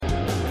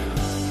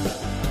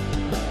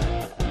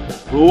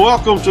Well,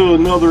 welcome to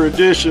another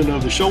edition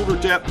of the Shoulder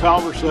Tap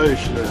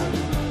Conversation.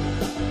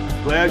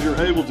 Glad you're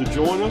able to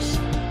join us,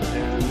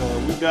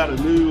 and we've got a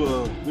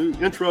new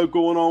intro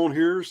going on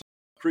here, so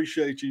I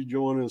appreciate you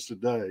joining us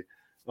today.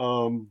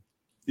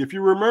 If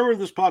you remember,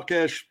 this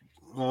podcast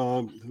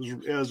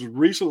has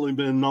recently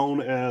been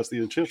known as the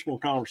Intentional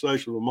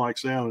Conversation with Mike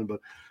Salmon, but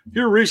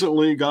here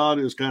recently, God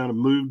has kind of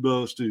moved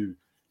us to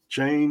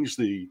change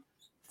the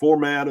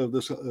format of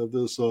this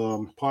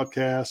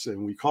podcast,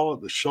 and we call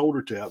it the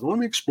shoulder tap. Let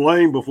me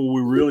explain before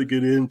we really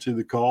get into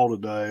the call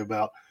today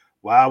about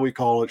why we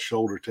call it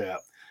shoulder tap.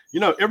 You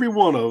know, every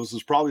one of us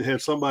has probably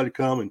had somebody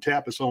come and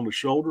tap us on the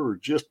shoulder, or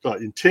just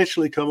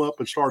intentionally come up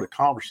and start a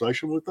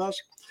conversation with us.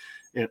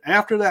 And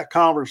after that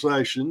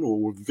conversation,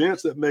 or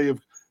events that may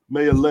have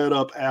led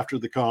up after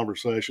the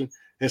conversation,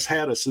 has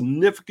had a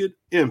significant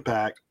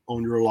impact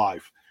on your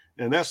life.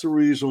 And that's the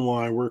reason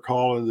why we're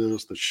calling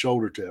this the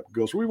shoulder tap,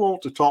 because we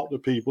want to talk to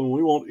people and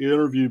we want to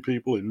interview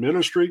people in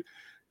ministry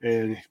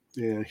and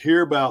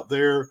hear about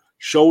their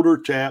shoulder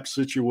tap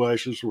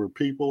situations where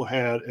people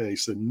had a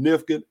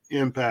significant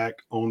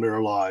impact on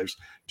their lives,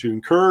 to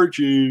encourage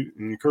you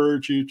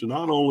to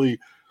not only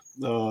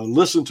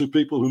listen to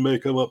people who may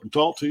come up and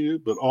talk to you,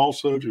 but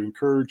also to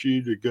encourage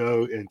you to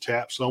go and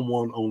tap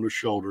someone on the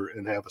shoulder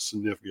and have a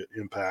significant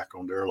impact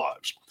on their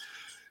lives.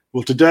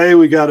 Well, today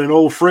we got an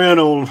old friend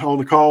on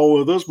the call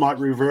with us, Mike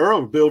Rivera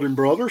of Building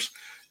Brothers,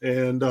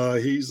 and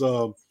he's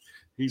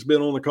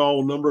been on the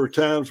call a number of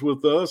times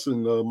with us.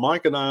 And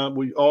Mike and I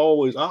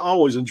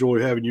always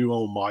enjoy having you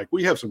on, Mike.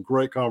 We have some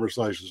great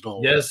conversations, don't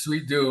we? Yes,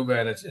 we do,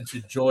 man. It's a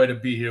joy to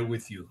be here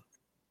with you.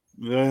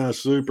 Yeah,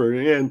 super.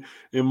 And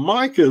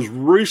Mike has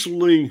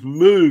recently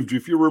moved.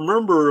 If you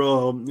remember,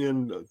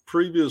 in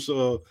previous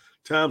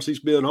times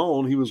he's been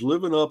on, he was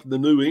living up in the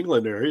New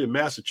England area, in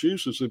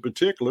Massachusetts in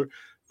particular.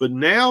 But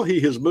now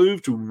he has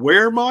moved to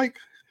where, Mike?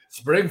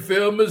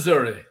 Springfield,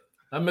 Missouri.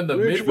 I'm in the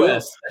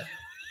Midwest.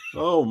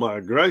 Oh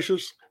my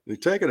gracious! They're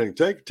taking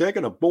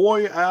a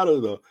boy out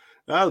of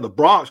the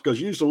Bronx,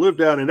 because you used to live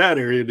down in that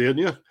area, didn't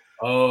you?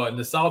 Oh, in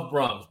the South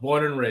Bronx,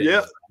 born and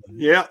raised.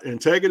 Yeah, and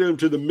taking him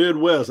to the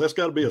Midwest. That's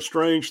got to be a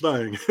strange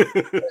thing.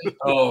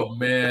 Oh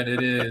man,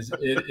 it is.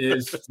 It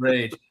is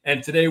strange.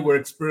 And today we're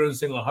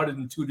experiencing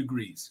 102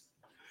 degrees.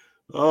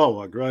 Oh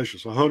my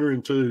gracious,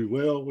 102.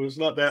 Well, it's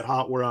not that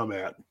hot where I'm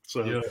at.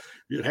 So yeah.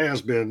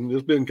 It's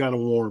been kind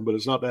of warm, but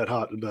it's not that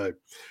hot today.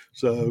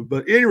 So,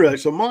 but anyway,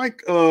 so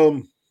Mike,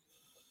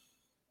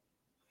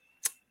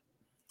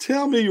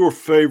 tell me your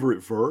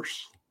favorite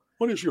verse.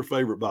 What is your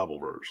favorite Bible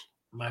verse?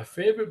 My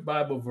favorite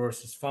Bible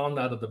verse is found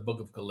out of the book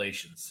of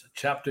Galatians,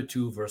 chapter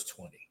 2, verse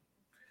 20,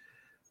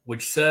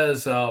 which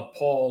says,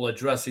 Paul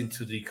addressing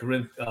to the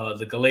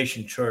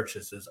Galatian church,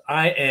 it says,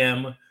 I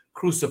am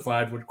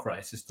crucified with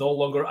Christ. It's no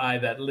longer I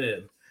that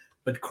live,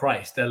 but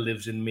Christ that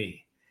lives in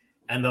me.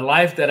 And the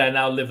life that I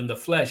now live in the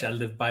flesh, I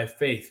live by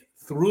faith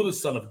through the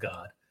Son of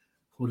God,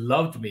 who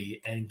loved me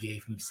and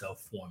gave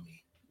himself for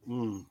me.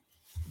 Mm.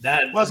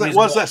 Why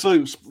is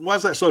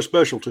that so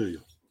special to you?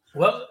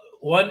 Well,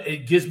 one,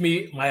 it gives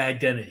me my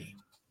identity.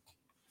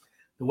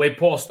 The way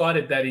Paul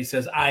started that, he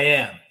says, I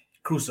am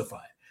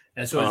crucified.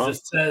 And so it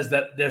just says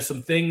that there's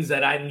some things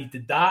that I need to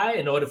die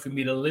in order for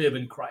me to live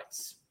in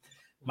Christ.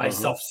 My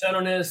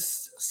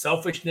self-centeredness,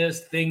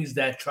 selfishness, things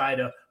that try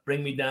to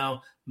bring me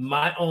down,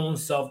 my own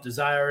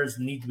self-desires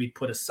need to be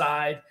put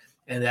aside,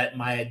 and that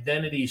my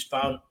identity is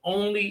found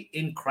only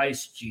in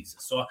Christ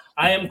Jesus. So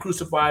I am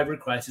crucified with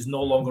Christ. It's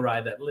no longer I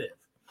that live.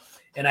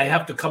 And I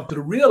have to come to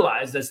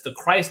realize that's the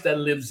Christ that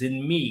lives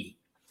in me.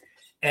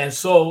 And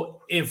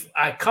so if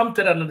I come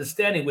to that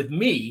understanding with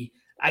me,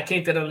 I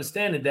came to that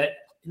understanding that,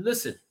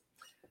 listen,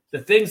 the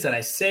things that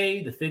I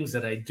say, the things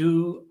that I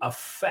do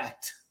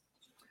affect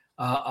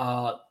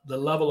the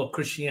level of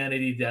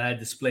Christianity that I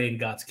display in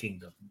God's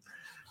kingdom,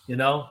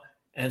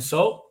 and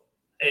so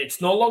it's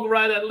no longer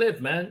I that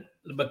live, man,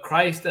 but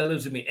Christ that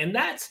lives in me. And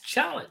that's a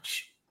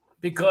challenge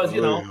because,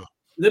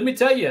 let me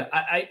tell you,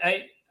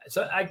 I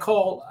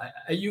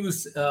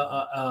use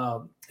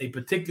a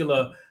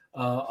particular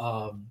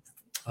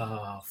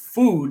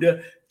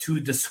food to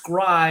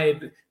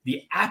describe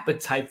the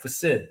appetite for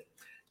sin,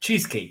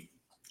 cheesecake,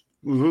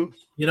 and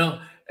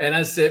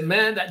I said,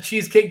 man, that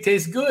cheesecake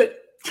tastes good.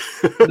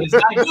 But it's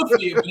not good for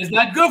you. It's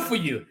not good for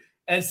you.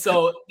 And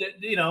so,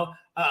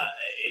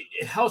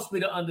 it helps me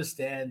to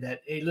understand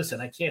that, hey, listen,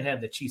 I can't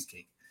have the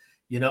cheesecake.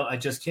 I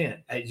just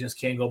can't. I just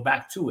can't go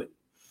back to it,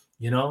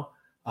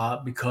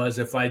 because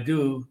if I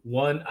do,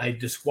 one, I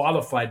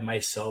disqualified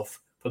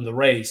myself from the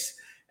race.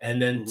 And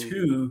then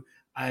two,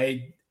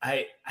 I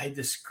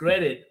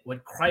discredit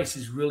what Christ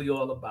is really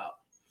all about.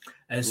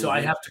 And so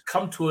I have to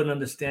come to an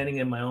understanding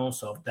in my own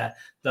self that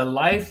the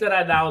life that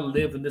I now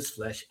live in this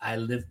flesh, I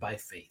live by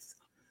faith.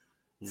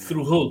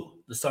 Through who?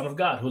 The Son of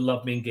God, who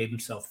loved me and gave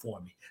himself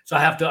for me. So I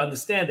have to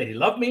understand that he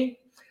loved me.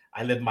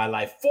 I live my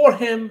life for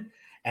him,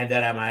 and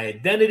that my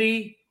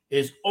identity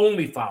is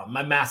only found.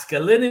 My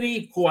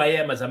masculinity, who I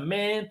am as a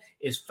man,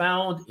 is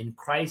found in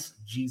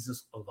Christ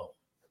Jesus alone.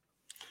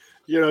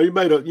 You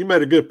made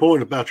a good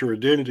point about your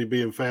identity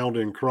being found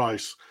in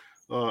Christ.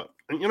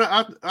 And,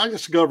 I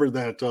discovered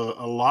that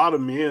a lot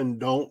of men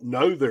don't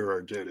know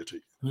their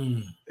identity,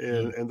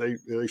 and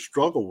they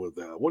struggle with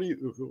that. What do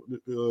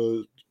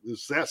you?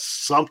 Is that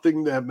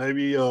something that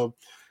maybe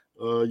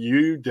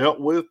you dealt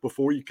with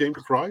before you came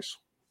to Christ?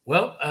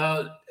 Well,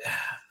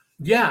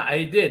 yeah,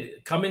 I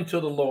did come into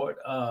the Lord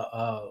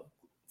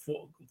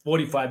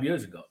 45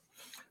 years ago.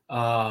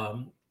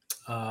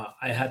 I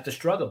had to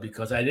struggle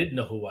because I didn't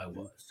know who I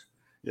was.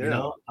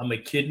 Yeah. I'm a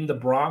kid in the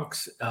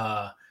Bronx.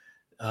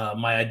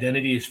 My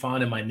identity is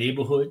found in my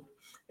neighborhood,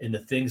 in the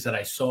things that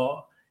I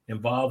saw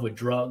involved with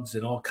drugs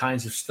and all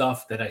kinds of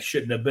stuff that I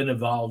shouldn't have been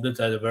involved in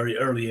at a very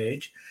early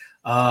age.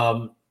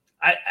 I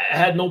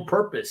had no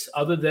purpose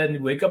other than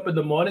you wake up in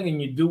the morning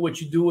and you do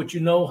what you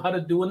know how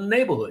to do in the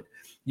neighborhood.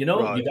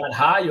 Right. You got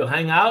high, you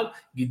hang out,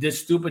 you did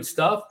stupid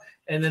stuff,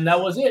 and then that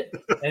was it.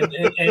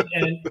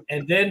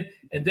 And then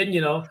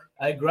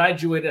I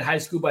graduated high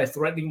school by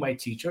threatening my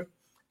teacher.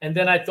 And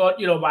then I thought,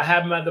 by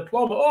having my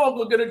diploma, I'll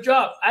go get a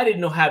job. I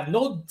didn't have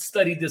no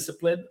study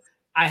discipline.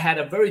 I had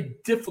a very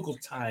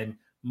difficult time,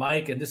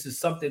 Mike, and this is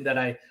something that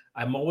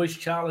I'm always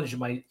challenging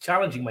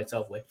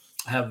myself with.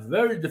 I have a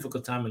very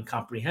difficult time in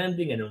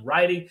comprehending and in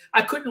writing.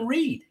 I couldn't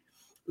read,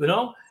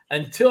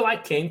 until I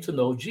came to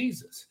know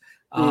Jesus.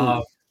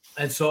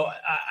 And so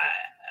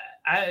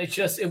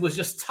it was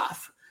just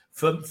tough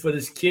for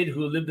this kid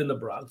who lived in the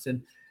Bronx.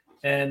 And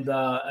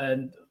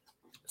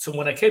so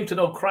when I came to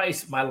know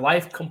Christ, my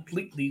life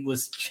completely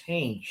was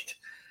changed,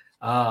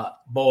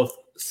 both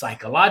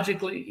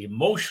psychologically,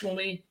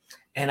 emotionally,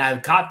 and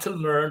I've got to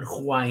learn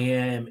who I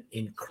am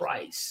in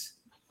Christ.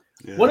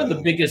 Yeah. One of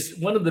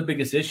the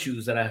biggest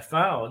issues that I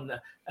found,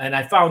 and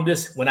I found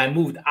this when I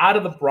moved out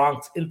of the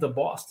Bronx into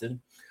Boston,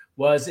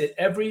 was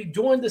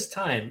during this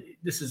time,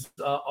 this is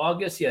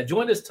August,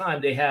 during this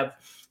time they have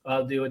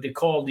what they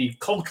call the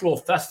cultural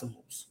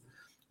festivals.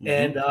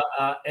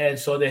 And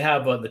so they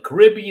have the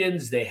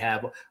Caribbeans, they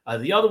have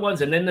the other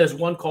ones, and then there's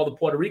one called the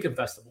Puerto Rican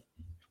Festival.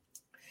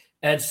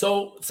 And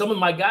so some of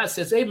my guys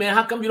says, "Hey man,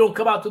 how come you don't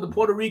come out to the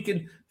Puerto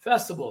Rican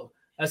Festival?"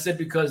 I said,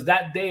 "Because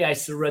that day I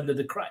surrendered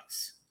to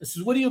Christ." I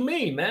said, "What do you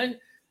mean, man?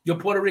 You're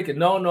Puerto Rican?"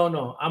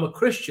 No. I'm a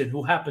Christian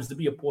who happens to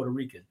be a Puerto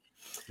Rican.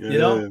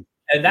 And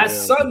that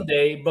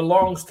Sunday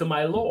belongs to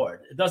my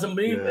Lord. It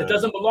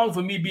doesn't belong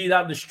for me being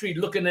out in the street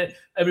looking at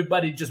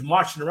everybody just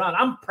marching around.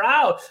 I'm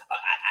proud.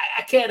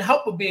 I can't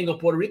help but being a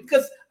Puerto Rican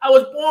because I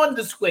was born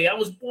this way. I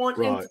was born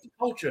into the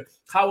culture.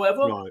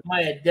 However,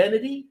 my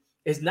identity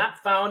is not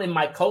found in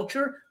my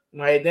culture.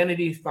 My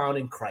identity is found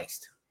in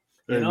Christ.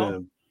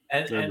 And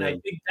I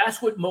think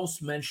that's what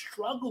most men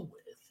struggle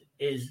with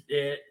is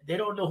they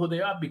don't know who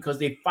they are because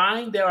they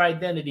find their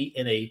identity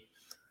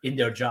in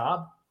their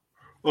job.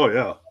 Oh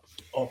yeah.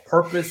 Or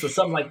purpose or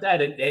something like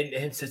that.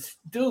 And says,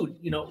 dude,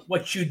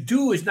 what you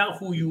do is not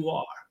who you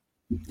are.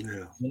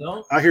 Yeah.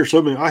 I hear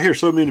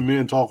so many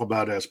men talk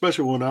about that,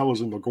 especially when I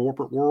was in the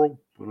corporate world,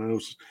 when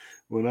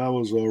I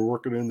was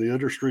working in the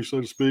industry,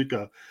 so to speak.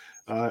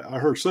 I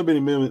heard so many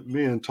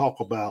men talk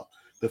about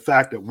the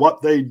fact that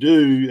what they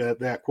do at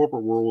that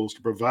corporate world is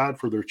to provide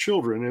for their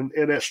children.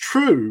 And that's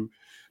true,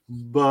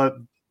 but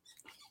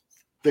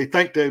they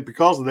think that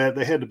because of that,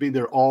 they had to be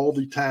there all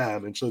the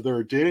time. And so their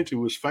identity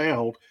was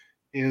found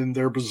in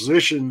their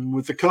position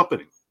with the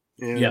company.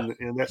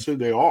 And that's who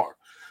they are.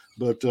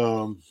 But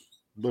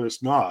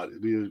it's not.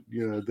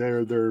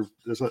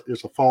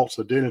 It's a false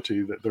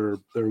identity that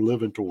they're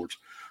living towards.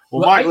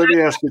 Well, Mike, let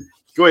me ask you.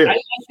 Go ahead.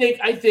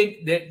 I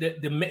think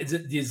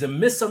that there's a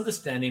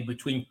misunderstanding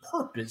between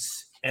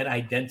purpose and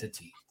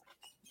identity.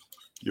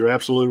 You're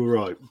absolutely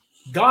right.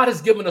 God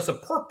has given us a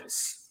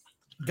purpose.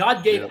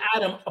 God gave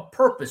Adam a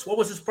purpose. What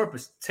was his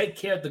purpose? Take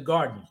care of the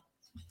garden.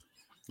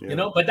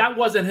 But that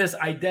wasn't his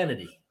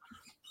identity.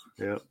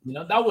 Yeah.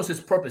 That was his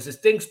purpose. It's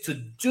things to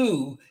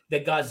do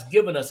that God's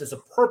given us as a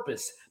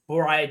purpose.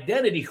 For our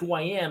identity, who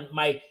I am,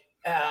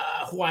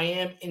 who I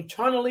am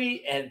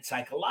internally and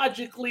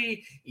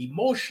psychologically,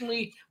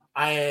 emotionally,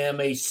 I am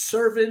a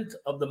servant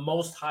of the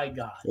Most High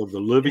God. Of the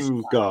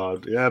living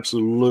God,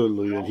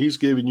 absolutely. And he's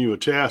giving you a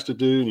task to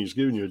do, and he's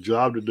giving you a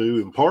job to do.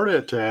 And part of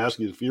that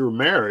task, if you're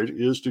married,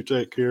 is to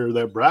take care of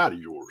that bride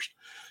of yours.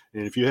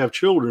 And if you have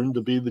children,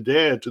 to be the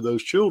dad to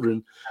those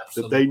children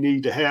that they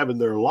need to have in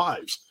their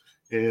lives.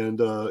 And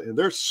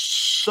there's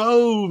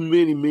so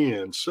many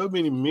men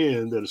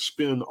that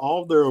spend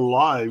all their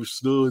lives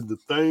doing the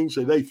things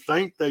that they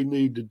think they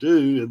need to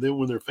do. And then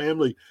when their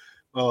family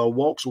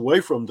walks away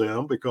from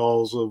them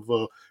because of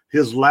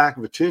his lack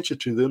of attention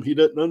to them, he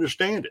doesn't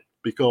understand it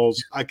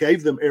because I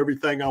gave them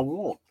everything I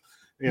want.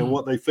 And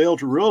what they fail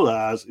to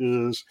realize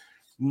is,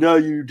 no,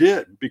 you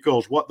didn't,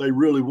 because what they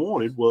really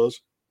wanted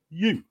was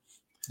you.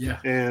 Yeah.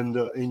 And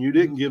you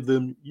didn't give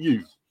them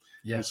you.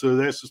 Yeah. And so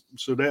that's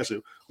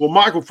it. Well,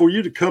 Michael, for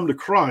you to come to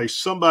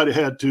Christ, somebody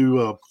had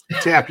to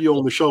tap you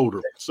on the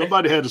shoulder.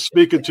 Somebody had to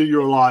speak into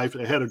your life.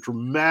 It had a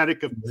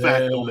dramatic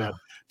effect on that.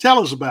 Tell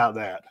us about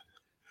that.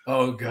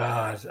 Oh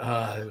God,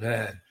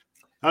 man.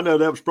 I know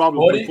that was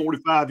probably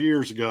 45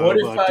 years ago.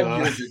 45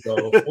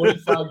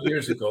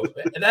 years ago.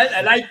 And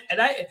I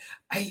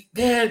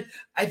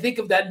think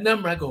of that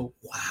number. I go,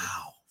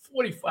 wow,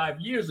 45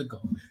 years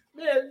ago.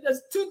 Man,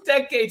 that's 2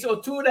 decades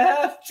or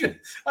 2.5.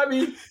 I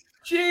mean,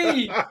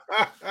 gee,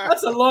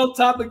 that's a long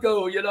time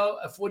ago,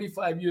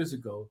 45 years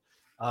ago.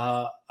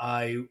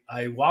 I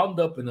wound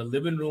up in the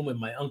living room in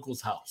my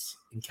uncle's house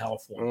in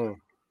California.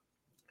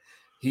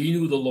 He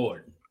knew the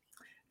Lord.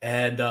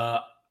 And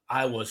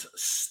I was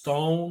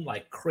stoned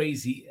like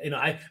crazy.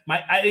 I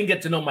didn't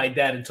get to know my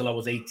dad until I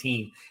was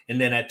 18. And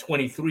then at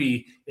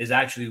 23 is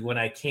actually when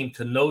I came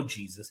to know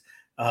Jesus.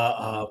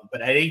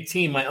 But at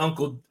 18, my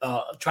uncle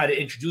tried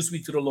to introduce me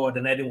to the Lord,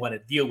 and I didn't want to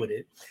deal with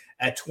it.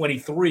 At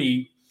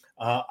 23,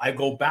 I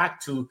go back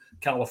to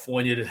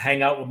California to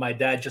hang out with my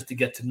dad just to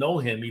get to know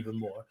him even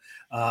more.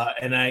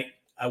 And I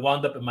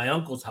wound up in my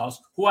uncle's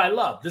house, who I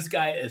love. This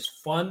guy is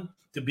fun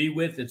to be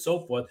with and so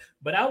forth.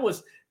 But I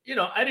was,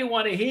 I didn't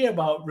want to hear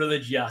about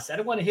religiosity. I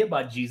didn't want to hear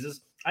about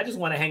Jesus. I just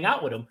want to hang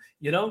out with him,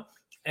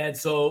 And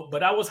so,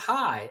 but I was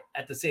high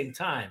at the same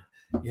time,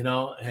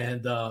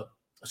 and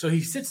so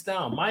he sits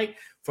down, Mike,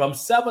 from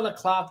 7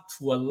 o'clock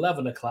to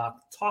 11 o'clock,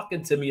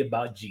 talking to me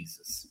about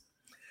Jesus.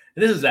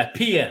 And this is at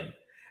PM.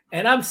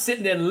 And I'm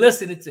sitting there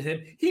listening to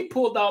him. He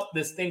pulled out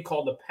this thing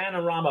called the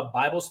Panorama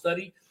Bible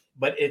Study,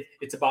 but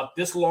it's about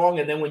this long.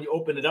 And then when you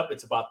open it up,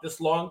 it's about this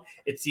long.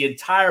 It's the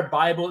entire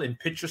Bible in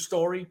picture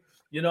story,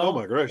 Oh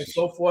my gracious. and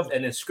so forth.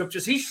 And in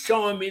scriptures, he's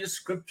showing me the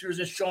scriptures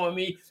and showing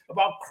me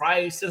about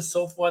Christ and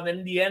so forth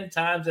and the end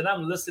times. And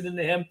I'm listening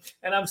to him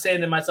and I'm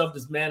saying to myself,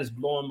 this man is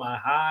blowing my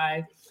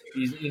high.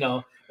 He's,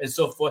 and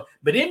so forth.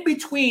 But in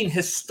between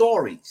his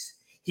stories,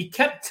 he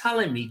kept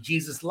telling me,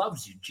 Jesus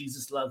loves you.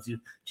 Jesus loves you.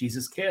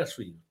 Jesus cares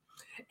for you.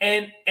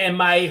 And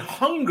my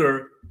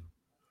hunger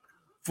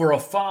for a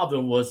father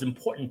was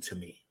important to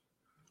me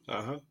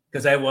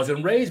because I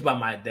wasn't raised by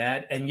my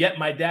dad. And yet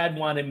my dad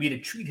wanted me to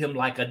treat him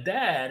like a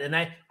dad. And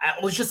I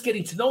was just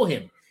getting to know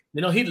him.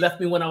 He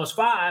left me when I was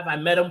 5. I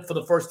met him for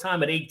the first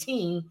time at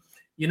 18,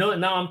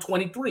 and now I'm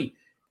 23.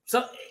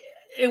 So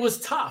it was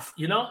tough,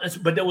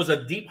 but there was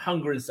a deep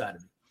hunger inside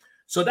of me.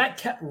 So that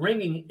kept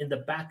ringing in the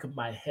back of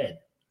my head.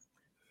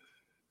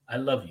 I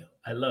love you.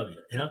 I love you,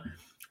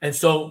 And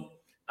so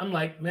I'm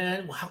like,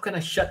 man, how can I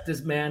shut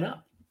this man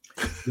up?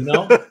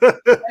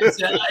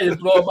 It's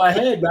blowing my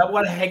head. I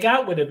want to hang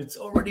out with him. It's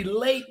already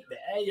late,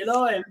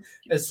 man,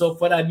 and so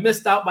forth. I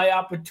missed out my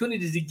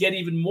opportunities to get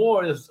even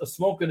more of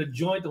smoking a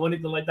joint or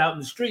anything like that out in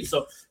the street.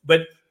 So,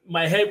 but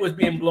my head was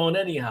being blown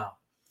anyhow.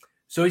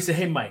 So he said,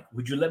 hey, Mike,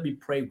 would you let me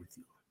pray with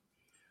you?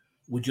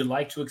 Would you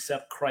like to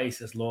accept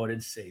Christ as Lord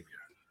and Savior?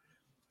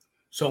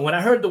 So when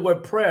I heard the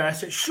word prayer, I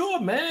said, sure,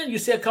 man. You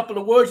say a couple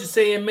of words, you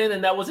say amen,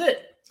 and that was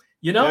it.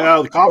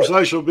 Yeah, the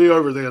conversation will be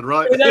over then,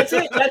 right? That's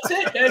it.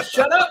 Man,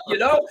 shut up,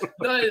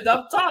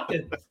 I'm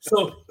talking.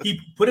 So he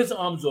put his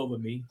arms over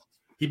me.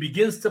 He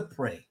begins to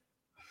pray.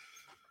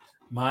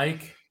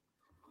 Mike,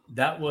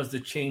 that was the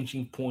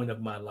changing point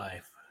of my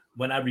life.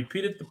 When I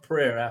repeated the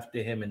prayer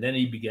after him, and then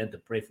he began to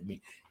pray for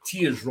me,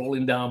 tears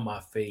rolling down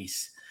my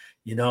face.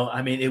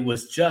 It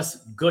was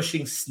just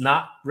gushing,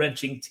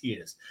 snot-wrenching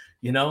tears,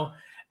 And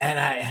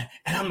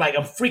I'm like,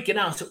 I'm freaking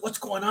out. So what's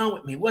going on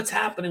with me? What's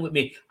happening with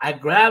me? I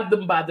grabbed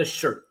him by the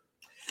shirt.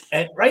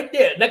 And right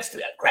there next to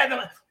me, I grabbed him.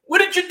 What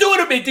did you do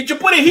to me? Did you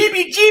put a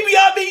heebie-jeebie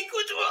on me?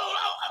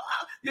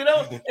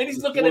 And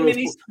he's looking at me and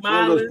he's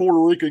smiling. One of those Puerto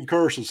Rican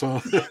curses, huh?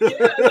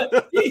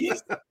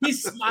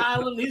 He's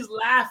smiling. He's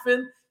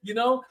laughing,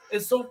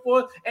 and so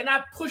forth. And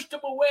I pushed him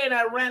away and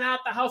I ran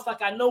out the house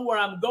like I know where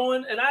I'm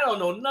going. And I don't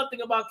know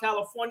nothing about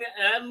California.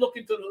 And I'm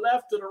looking to the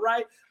left, to the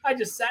right. I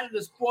just sat in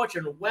this porch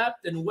and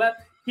wept and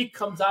wept. He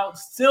comes out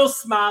still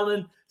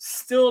smiling,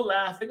 still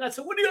laughing. I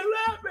said, what are you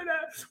laughing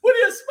at? What are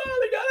you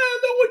smiling at? I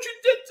don't know what you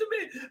did to me.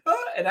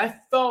 And I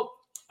felt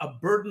a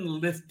burden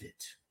lifted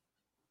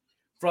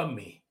from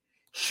me,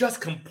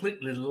 just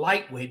completely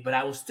lightweight, but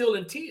I was still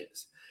in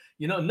tears,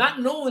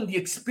 not knowing the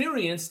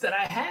experience that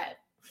I had.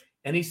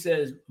 And he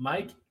says,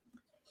 Mike,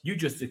 you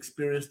just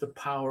experienced the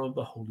power of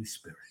the Holy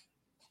Spirit.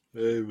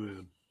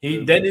 Amen.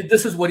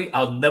 This is what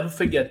I'll never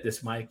forget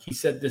this, Mike. He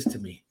said this to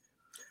me.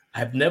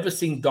 I've never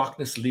seen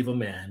darkness leave a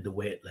man the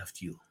way it left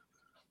you.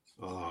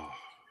 Oh.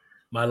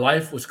 My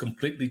life was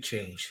completely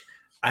changed.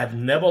 I've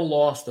never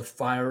lost the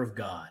fire of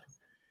God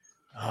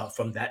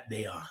from that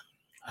day on.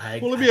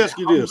 Let me ask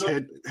you this.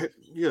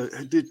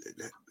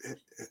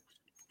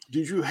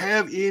 Did you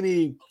have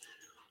any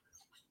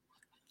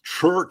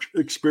church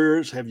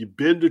experience? Have you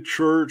been to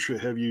church?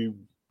 Have you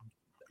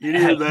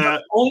any of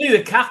that? Only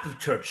the Catholic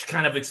Church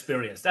kind of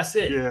experience. That's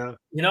it. Yeah.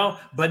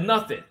 But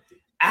nothing.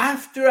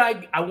 After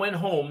I went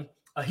home,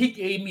 he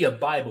gave me a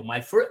Bible. My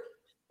first,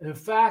 in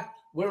fact,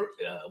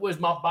 where's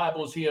my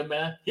Bibles here,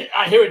 man? Here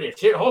it is.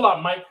 Here, hold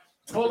on, Mike.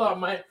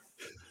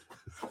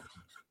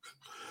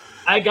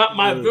 I got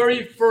my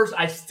very first.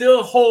 I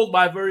still hold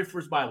my very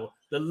first Bible,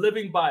 the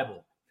Living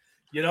Bible.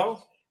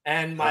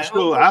 And my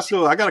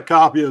I got a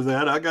copy of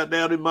that. I got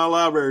down in my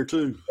library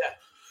too. Yeah,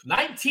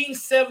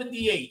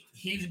 1978.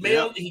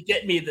 He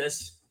get me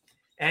this,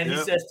 and he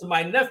says to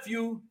my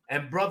nephew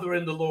and brother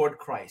in the Lord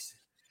Christ.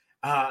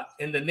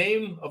 In the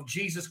name of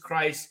Jesus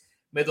Christ,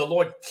 may the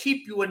Lord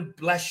keep you and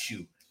bless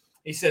you.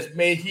 He says,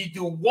 may he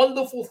do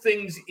wonderful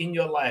things in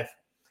your life.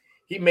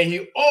 May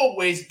he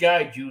always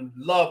guide you.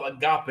 Love,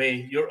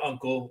 Agape, your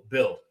Uncle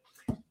Bill.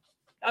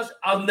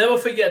 I'll never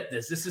forget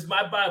this. This is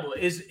my Bible.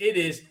 It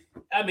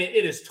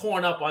is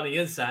torn up on the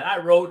inside. I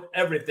wrote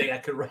everything I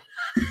could write.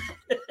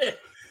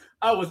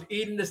 I was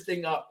eating this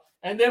thing up.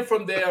 And then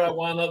from there, I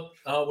wound up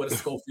with a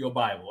Schofield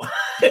Bible.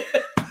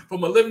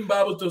 From a Living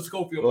Bible to a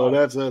Schofield Bible.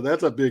 That's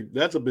a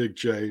big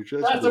change.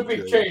 That's a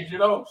big change,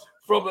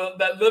 from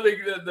that living,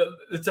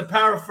 it's a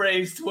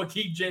paraphrase to a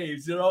King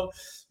James,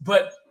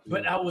 But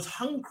I was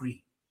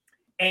hungry.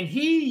 And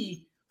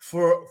he,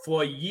 for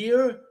a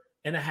year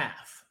and a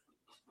half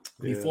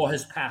before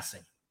his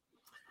passing,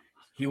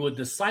 he would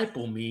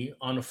disciple me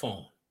on the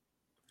phone.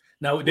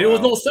 Now, there was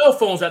no cell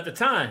phones at the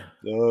time.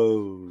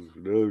 No,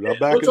 not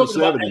back in the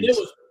 70s.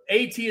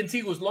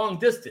 AT&T was long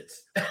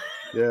distance.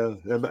 Yeah,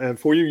 and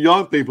for you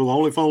young people, the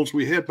only phones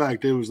we had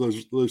back then was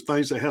those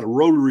things that had a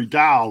rotary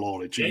dial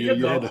on it. There you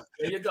go.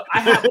 I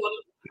have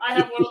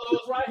one of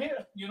those right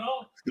here.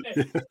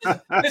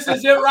 This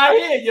is it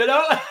right here.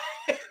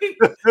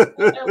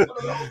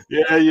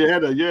 Yeah, you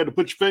had to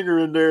put your finger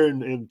in there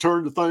and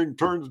turn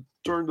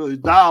the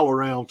dial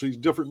around to these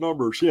different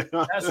numbers. Yeah,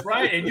 that's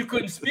right. And you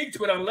couldn't speak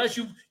to it unless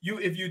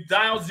if you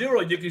dial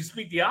 0, you can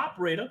speak the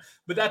operator.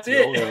 But that's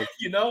it.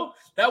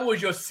 That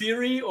was your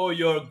Siri or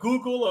your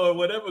Google or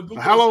whatever. Google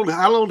how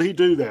long did he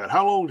do that?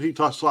 How long did he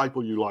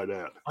disciple you like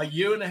that? A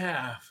year and a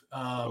half.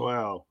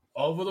 Wow.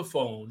 Over the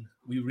phone,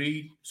 we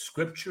read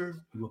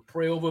scripture. He would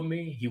pray over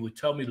me. He would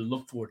tell me to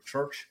look for a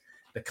church,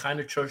 the kind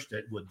of church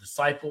that would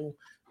disciple,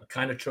 a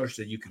kind of church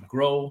that you can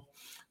grow,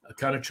 a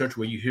kind of church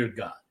where you hear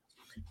God.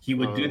 He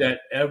would do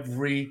that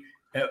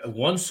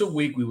once a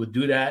week. We would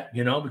do that,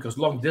 because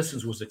long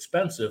distance was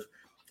expensive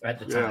at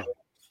the time,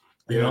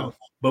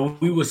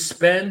 But we would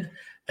spend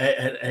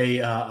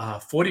a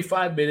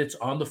 45 minutes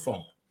on the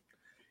phone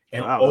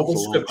and over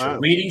scripture,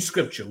 reading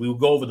scripture. We would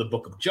go over the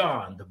book of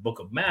John, the book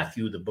of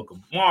Matthew, the book of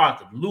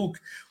Mark, and Luke.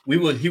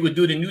 He would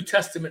do the New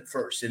Testament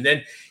first, and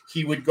then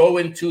he would go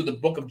into the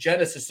book of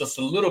Genesis just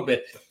a little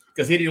bit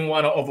because he didn't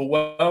want to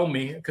overwhelm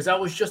me because I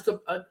was just a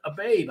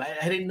babe.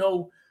 I didn't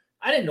know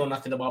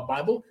nothing about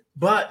Bible,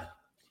 but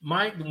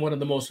one of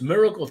the most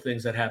miracle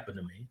things that happened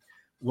to me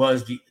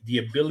was the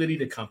ability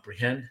to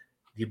comprehend,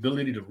 the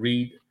ability to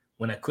read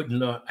when I didn't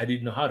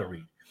know how to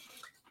read.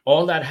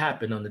 All that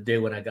happened on the day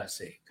when I got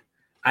saved.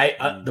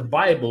 The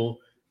Bible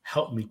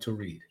helped me to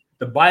read.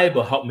 The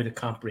Bible helped me to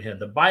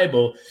comprehend. The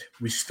Bible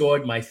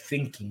restored my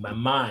thinking, my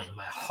mind,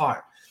 my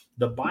heart.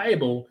 The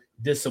Bible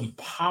did some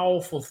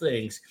powerful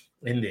things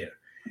in there.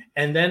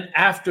 And then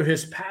after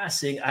his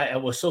passing, I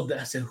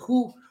said,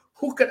 who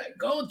could I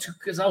go to?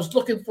 Because I was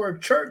looking for a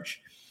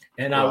church.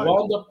 And I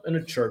wound up in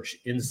a church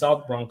in the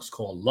South Bronx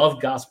called Love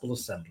Gospel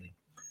Assembly,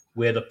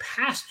 where the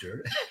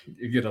pastor,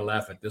 you're going to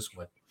laugh at this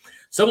one.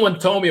 Someone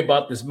told me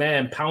about this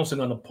man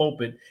pouncing on the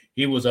pulpit.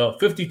 He was a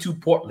 52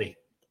 portly,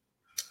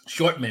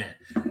 short man.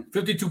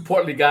 52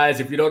 portly, guys,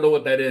 if you don't know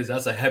what that is,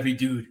 that's a heavy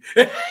dude,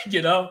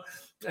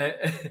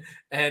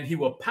 And he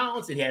would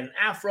pounce, and he had an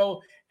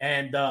afro,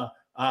 and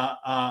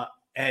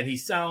he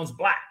sounds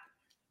black,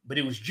 but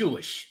he was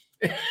Jewish.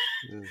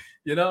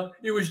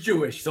 He was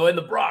Jewish. So in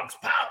the Bronx,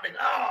 pounding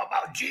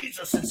about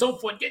Jesus and so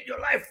forth, get your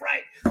life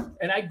right.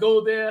 And I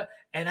go there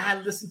and I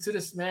listen to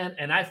this man,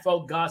 and I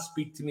felt God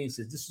speak to me and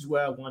said, this is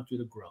where I want you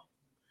to grow.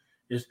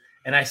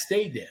 And I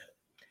stayed there.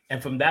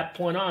 And from that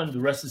point on,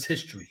 the rest is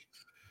history.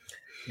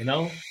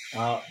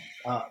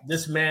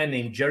 This man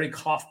named Jerry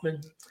Kaufman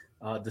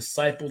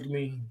discipled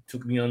me,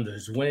 took me under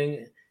his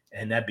wing,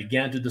 and I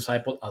began to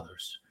disciple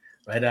others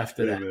right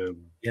after that.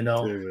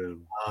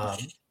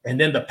 And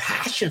then the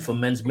passion for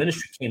men's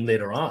ministry came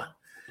later on,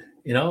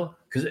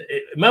 because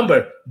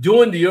remember,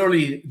 during the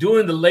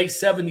late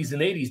 70s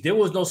and 80s, there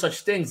was no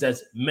such things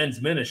as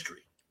men's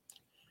ministry,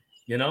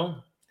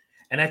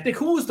 And I think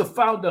who was the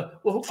founder?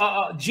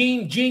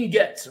 Gene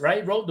Getz,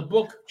 right? Wrote the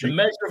book, The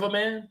Measure of a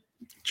Man.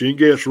 Gene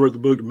Getz wrote the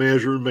book, The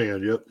Measure of a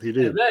Man. Yep, he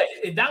did.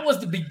 That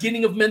was the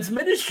beginning of men's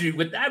ministry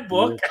with that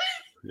book,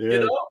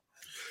 Yeah.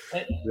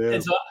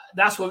 And so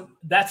that's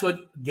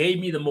what gave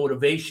me the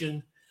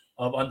motivation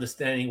of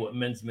understanding what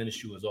men's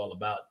ministry was all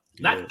about.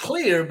 Not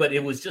clear, but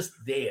it was just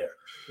there,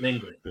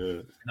 lingering.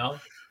 A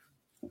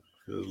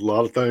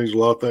lot of things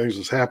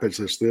has happened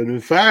since then.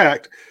 In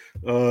fact,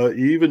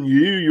 even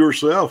you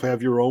yourself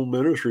have your own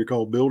ministry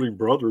called Building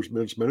Brothers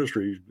Men's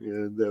Ministry,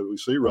 and that we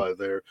see right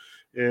there.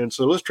 And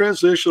so let's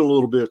transition a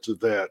little bit to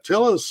that.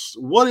 Tell us,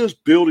 what is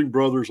Building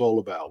Brothers all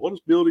about? What is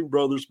Building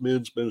Brothers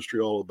Men's Ministry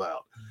all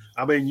about?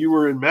 I mean, you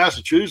were in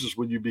Massachusetts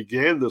when you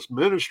began this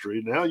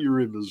ministry. Now you're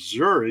in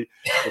Missouri.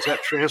 Does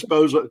that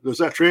transpose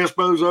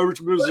over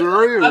to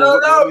Missouri? I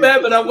don't know,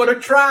 man, but I want to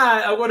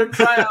try. I want to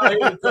try out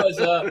here because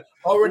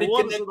already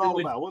connected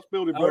What's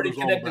Building Brothers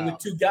all about? With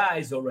two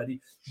guys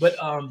already. But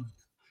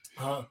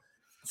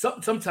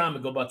some time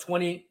ago, about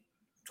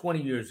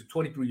 23 years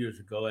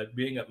ago,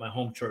 being at my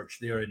home church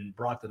there in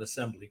Brockton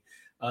Assembly,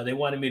 they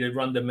wanted me to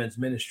run the men's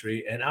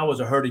ministry, and I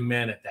was a hurting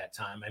man at that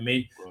time. I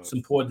made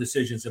some poor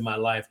decisions in my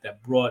life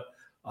that brought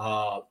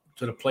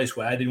to the place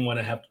where I didn't want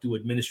to have to do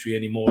with ministry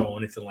anymore or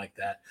anything like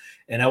that.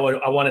 And I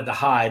wanted to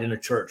hide in a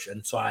church.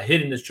 And so I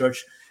hid in this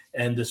church.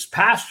 And this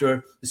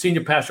pastor, the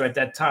senior pastor at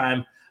that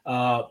time,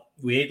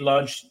 we ate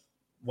lunch,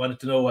 wanted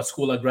to know what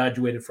school I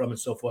graduated from and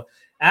so forth,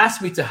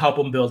 asked me to help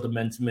him build the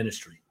men's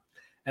ministry.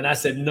 And I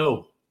said,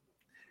 no.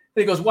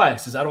 And he goes, why? He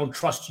says, I don't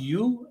trust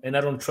you and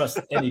I don't trust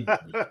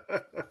anybody.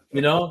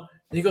 You know?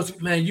 And he goes,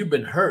 man, you've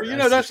been hurt.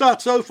 Well, that's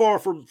not so far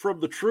from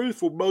the truth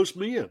for most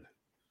men.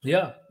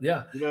 Yeah.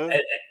 You know?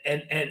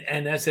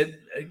 And I said,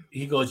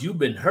 he goes, you've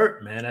been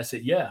hurt, man. I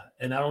said, yeah.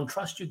 And I don't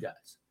trust you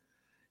guys.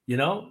 You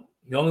know,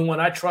 the only one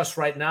I trust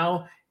right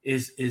now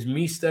is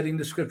me studying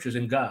the scriptures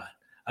and God.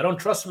 I don't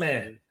trust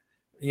man.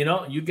 You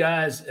know, you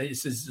guys,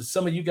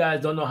 some of you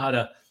guys don't know how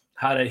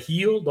to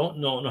heal, don't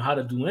know how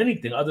to do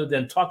anything other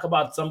than talk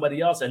about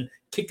somebody else and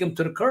kick him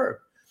to the curb,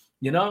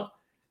 you know?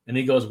 And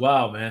he goes,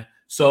 wow, man.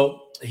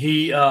 So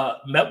he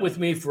met with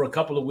me for a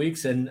couple of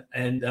weeks and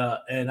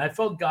I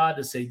felt God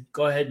to say,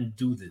 go ahead and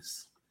do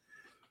this.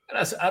 And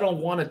I said, I don't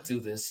want to do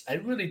this. I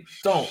really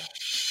don't,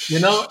 you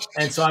know?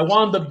 And so I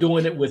wound up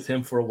doing it with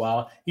him for a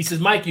while. He says,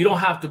 Mike, you don't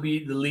have to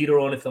be the leader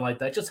or anything like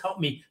that. Just help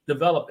me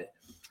develop it.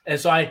 And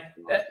so I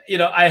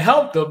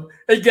helped him.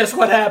 And guess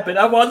what happened?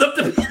 I wound up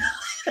to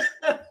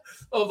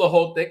of the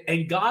whole thing.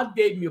 And God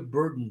gave me a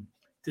burden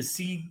to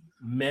see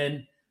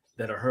men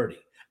that are hurting.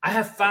 I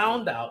have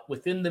found out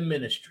within the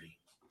ministry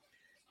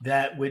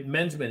that with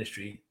men's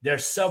ministry, there are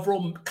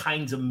several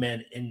kinds of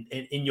men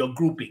in your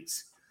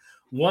groupings.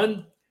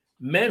 One,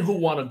 men who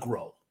want to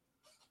grow.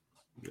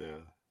 Yeah.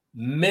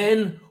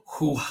 Men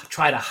who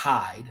try to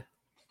hide.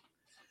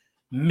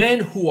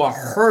 Men who are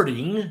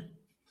hurting.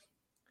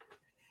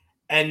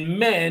 And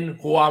men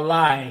who are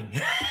lying,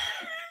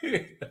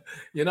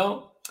 you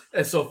know?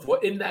 And so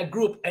in that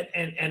group,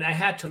 and I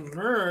had to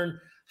learn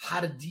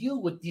how to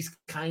deal with these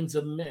kinds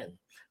of men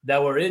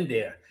that were in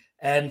there.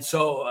 And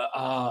so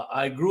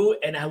I grew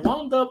and I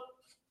wound up,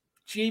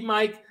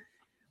 Mike,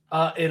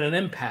 in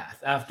an empath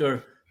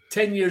after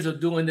 10 years of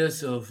doing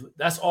this.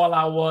 That's all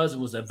I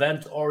was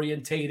event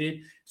orientated.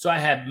 So I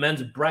had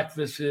men's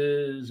breakfasts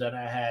and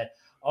I had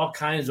all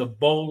kinds of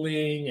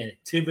bowling and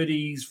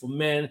activities for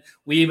men.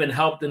 We even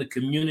helped in the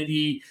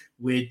community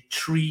with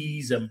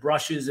trees and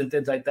brushes and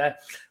things like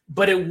that.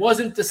 But it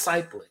wasn't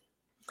discipling.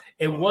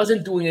 It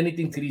wasn't doing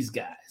anything to these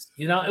guys.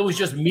 You know, it was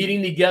just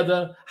meeting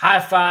together,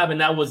 high five,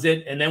 and that was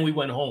it. And then we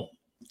went home.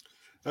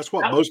 That's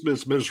what most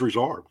men's ministries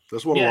are.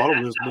 That's what a lot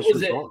of men's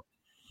ministries are.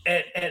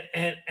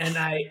 And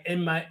I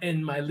in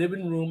my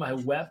living room, I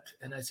wept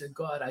and I said,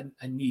 God,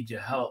 I need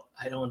your help.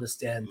 I don't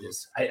understand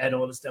this. I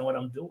don't understand what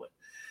I'm doing.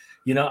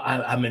 You know,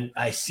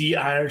 I see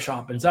iron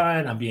sharpens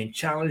iron. I'm being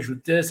challenged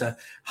with this.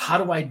 How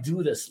do I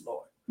do this,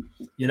 Lord?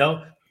 You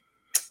know,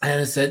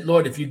 and I said,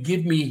 Lord, if you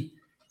give me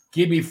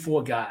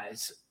 4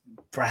 guys,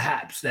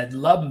 perhaps that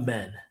love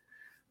men,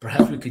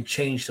 perhaps we can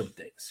change some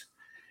things.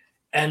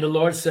 And the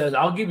Lord says,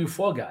 I'll give you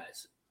 4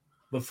 guys,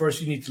 but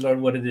first you need to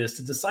learn what it is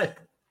to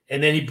disciple.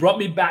 And then he brought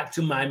me back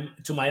to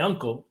my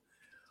uncle,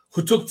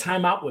 who took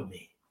time out with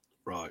me,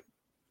 right,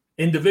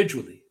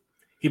 individually.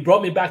 He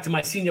brought me back to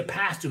my senior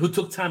pastor who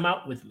took time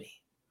out with me.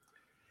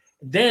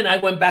 Then I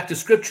went back to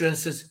scripture and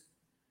says,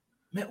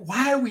 man,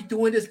 why are we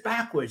doing this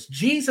backwards?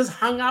 Jesus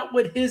hung out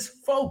with his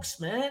folks,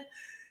 man.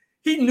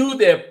 He knew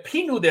their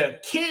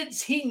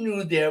kids. He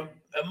knew their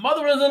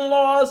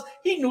mothers-in-laws.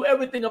 He knew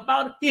everything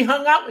about it. He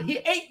hung out. He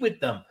ate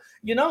with them.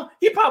 You know,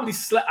 he probably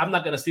slept. I'm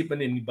not going to sleep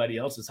in anybody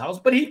else's house,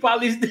 but he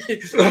probably,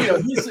 he slept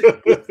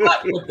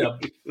with them.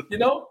 You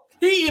know,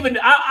 he even,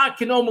 I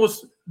can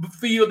almost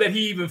feel that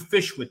he even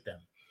fished with them.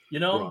 You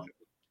know, right.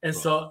 And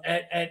so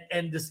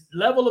and this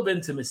level of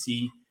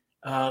intimacy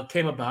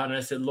came about, and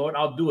I said, Lord,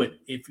 I'll do it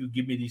if you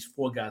give me these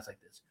 4 guys like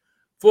this.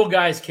 4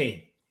 guys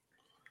came.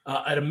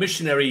 At a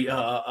missionary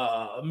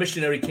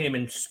came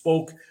and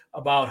spoke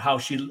about how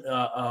she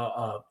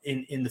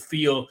in the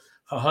field,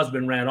 her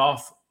husband ran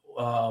off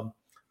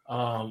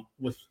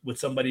with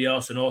somebody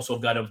else and also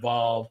got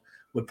involved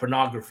with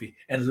pornography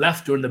and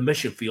left her in the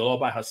mission field all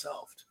by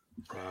herself.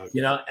 Right.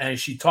 You know, and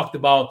she talked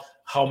about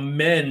how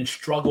men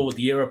struggle with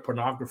the era of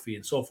pornography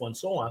and so forth and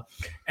so on.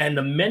 And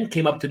the men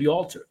came up to the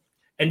altar.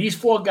 And these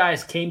 4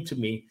 guys came to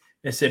me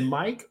and said,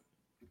 Mike,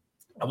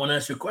 I want to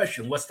ask you a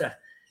question. What's that?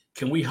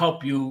 Can we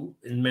help you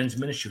in men's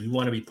ministry? We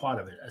want to be part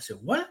of it. I said,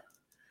 what?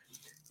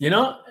 You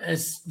know, they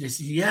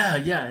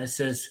said, yeah. It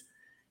says,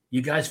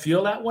 you guys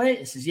feel that way?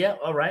 It says, yeah,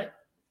 all right.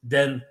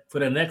 Then for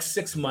the next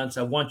 6 months,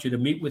 I want you to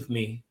meet with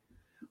me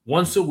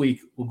once a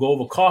week. We'll go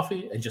over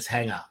coffee and just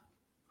hang out.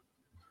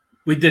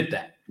 We did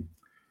that.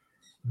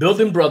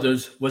 Building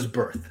brothers was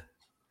birth.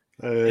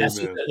 Amen. That's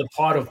the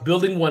part of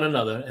building one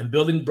another and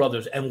building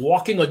brothers and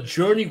walking a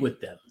journey with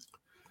them,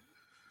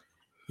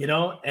 you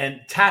know,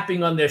 and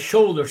tapping on their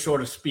shoulder, so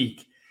to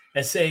speak,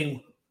 and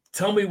saying,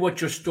 tell me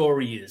what your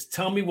story is.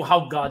 Tell me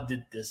how God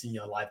did this in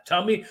your life.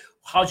 Tell me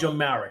how's your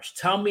marriage.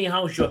 Tell me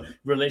how's your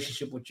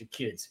relationship with your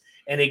kids.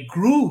 And it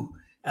grew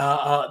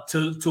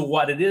to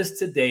what it is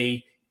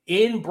today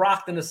in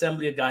Brockton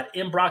Assembly of God,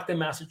 in Brockton,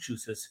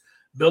 Massachusetts,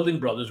 Building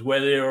Brothers, where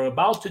they're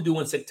about to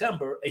do in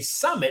September a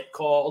summit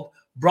called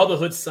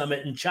Brotherhood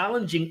Summit and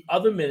challenging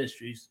other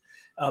ministries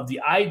of the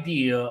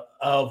idea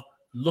of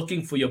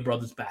looking for your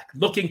brother's back,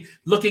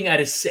 looking at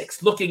his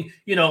six,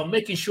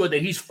 making sure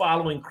that he's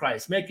following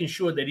Christ, making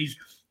sure that he's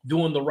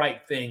doing the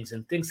right things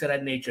and things of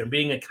that nature, and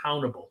being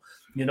accountable,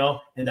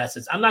 in that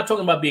sense. I'm not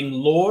talking about being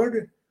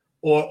Lord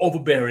or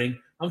overbearing.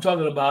 I'm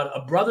talking about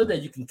a brother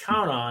that you can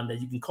count on,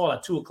 that you can call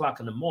at 2:00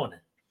 in the morning,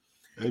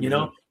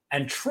 Amen.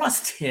 And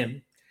trust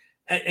him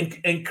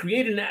and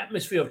create an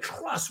atmosphere of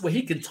trust where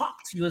he can talk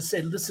to you and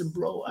say, listen,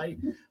 bro, I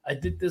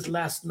did this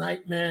last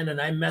night, man, and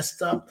I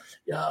messed up,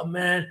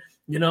 man,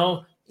 and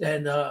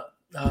I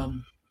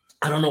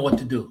don't know what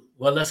to do.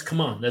 Well, let's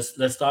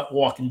start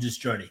walking this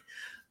journey.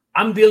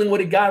 I'm dealing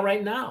with a guy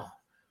right now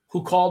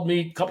who called me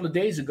a couple of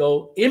days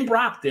ago in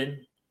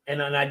Brockton,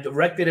 and I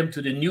directed him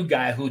to the new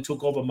guy who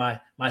took over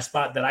my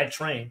spot that I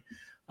trained.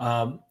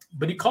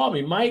 But he called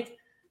me, Mike,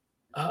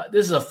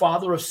 this is a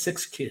father of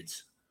 6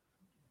 kids.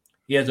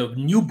 He has a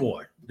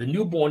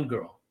newborn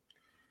girl,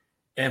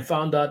 and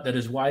found out that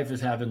his wife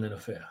is having an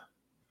affair.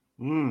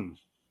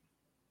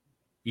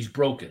 He's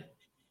broken.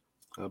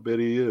 I bet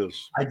he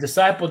is. I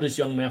discipled this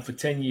young man for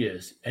 10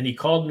 years, and he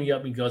called me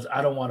up and goes,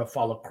 I don't want to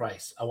follow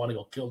Christ. I want to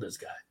go kill this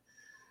guy.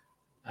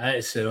 I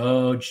said,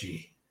 oh,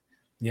 gee,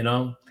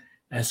 And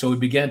so we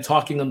began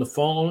talking on the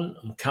phone.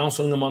 I'm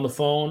counseling him on the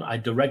phone. I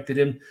directed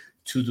him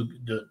to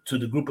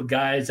the group of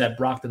guys at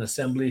Brockton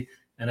Assembly,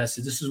 and I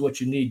said, this is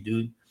what you need,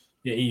 dude.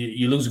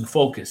 You're losing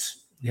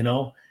focus,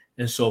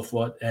 and so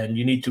forth, and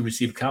you need to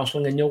receive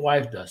counseling, and your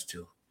wife does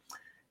too.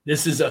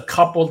 This is a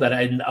couple that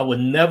I would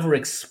never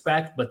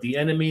expect, but the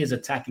enemy is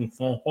attacking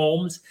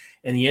homes,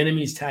 and the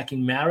enemy is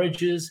attacking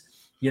marriages,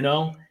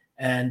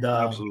 and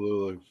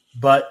absolutely.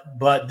 But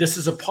this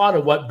is a part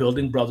of what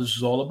Building Brothers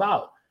is all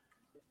about.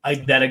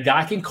 That a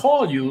guy can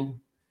call you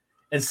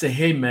and say,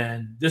 hey,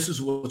 man, this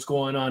is what's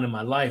going on in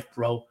my life,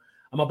 bro.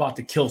 I'm about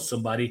to kill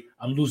somebody.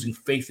 I'm losing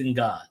faith in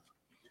God.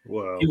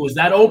 Wow. He was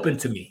that open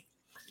to me.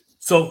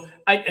 So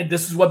and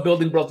this is what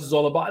Building Brothers is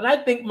all about. And I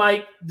think,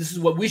 Mike, this is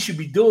what we should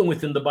be doing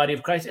within the body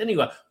of Christ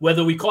anyway.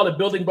 Whether we call it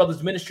Building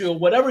Brothers Ministry or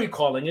whatever you're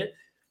calling it,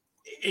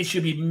 it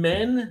should be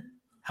men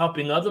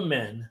helping other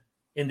men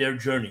in their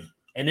journey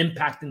and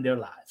impacting their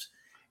lives.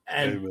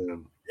 And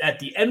Amen. At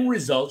the end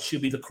result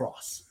should be the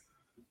cross.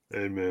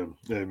 Amen.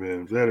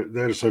 Amen.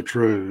 That is so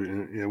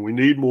true. And we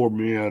need more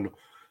men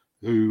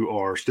who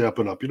are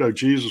stepping up.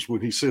 Jesus,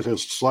 when he sent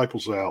his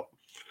disciples out,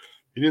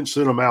 he didn't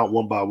send them out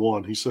one by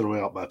one. He sent them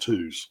out by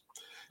twos.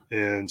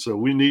 And so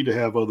we need to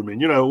have other men.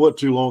 What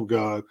too long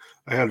ago,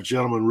 I had a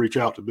gentleman reach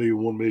out to me and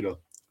wanted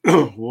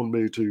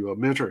me to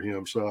mentor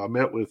him. So I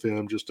met with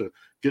him just to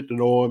get to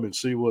know him and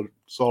see what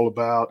it's all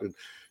about.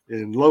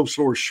 And long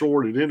story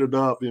short, it ended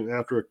up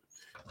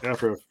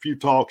after a few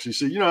talks, he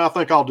said, I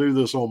think I'll do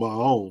this on my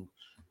own.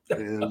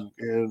 And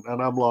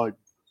I'm like,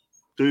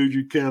 dude,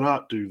 you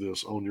cannot do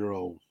this on your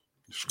own.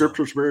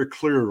 Scripture's very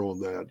clear on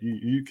that.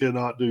 You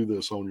cannot do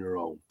this on your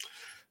own.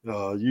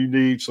 You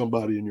need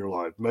somebody in your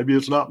life. Maybe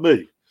it's not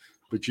me,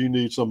 but you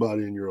need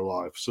somebody in your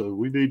life. So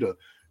we need to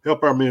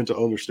help our men to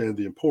understand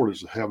the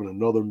importance of having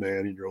another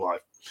man in your life.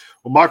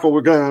 Well, Michael,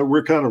 we're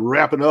kind of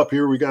wrapping up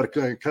here. We got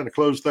to kind of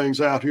close things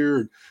out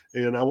here.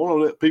 And I want to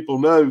let people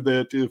know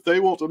that if they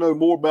want to know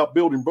more about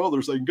Building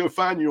Brothers, they can go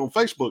find you on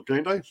Facebook,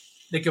 can't they?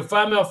 They can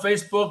find me on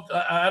Facebook.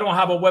 I don't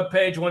have a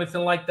webpage or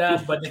anything like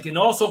that, but they can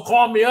also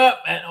call me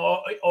up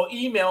or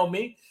email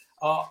me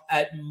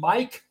at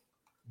Mike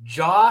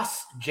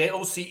Joss,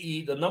 Joce,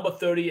 the number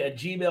 30 at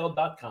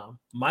gmail.com.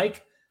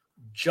 Mike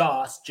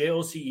Joss,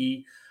 Joce,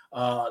 the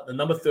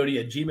number 30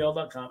 at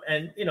gmail.com.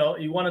 And,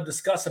 you want to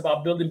discuss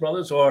about Building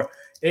Brothers or,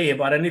 hey,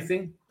 about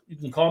anything, you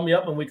can call me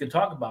up and we can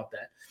talk about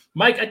that.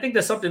 Mike, I think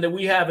there's something that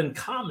we have in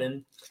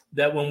common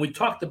that when we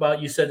talked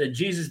about, you said that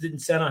Jesus didn't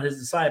send on his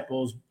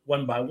disciples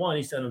one by one,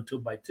 he sent them 2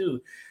 by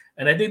 2.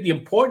 And I think the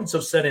importance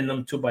of sending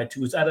them 2 by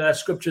 2 is out of that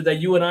scripture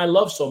that you and I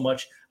love so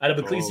much out of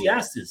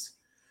Ecclesiastes.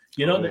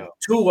 That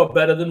 2 are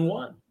better than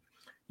 1,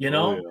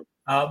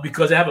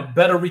 because they have a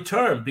better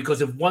return.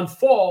 Because if one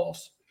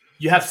falls,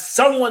 you have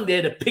someone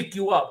there to pick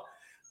you up.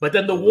 But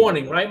then the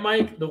warning, right,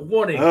 Mike? The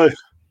warning.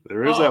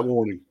 There is that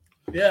warning.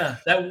 Yeah,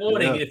 that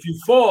warning. Yeah. If you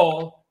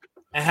fall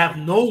and have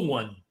no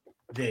one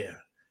there.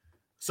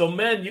 So,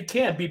 man, you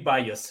can't be by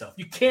yourself.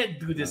 You can't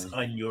do this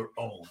on your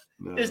own.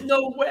 No. There's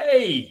no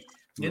way.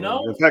 In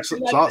fact,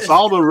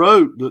 Solomon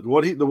wrote that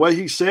the way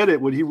he said it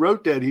when he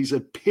wrote that, he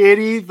said,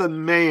 "Pity the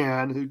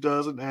man who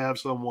doesn't have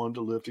someone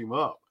to lift him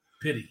up."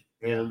 Pity,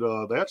 and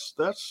that's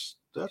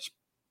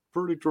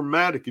pretty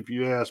dramatic if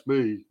you ask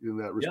me in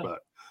that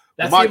respect.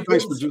 Yeah. Well, Mike,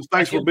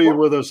 thanks for being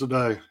with us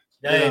today.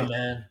 Hey,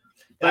 man,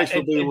 thanks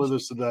for being with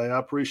us today. I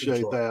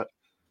appreciate that.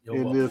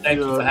 And if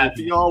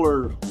y'all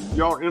are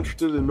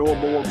interested in knowing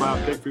more about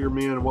Cake for Your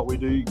Men and what we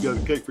do, you can go to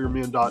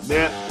cakeforyourmen.net,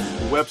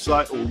 the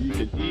website, or you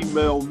can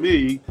email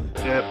me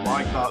at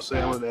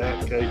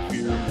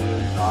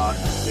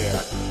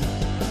mike.salmon@cakeforyourmen.net.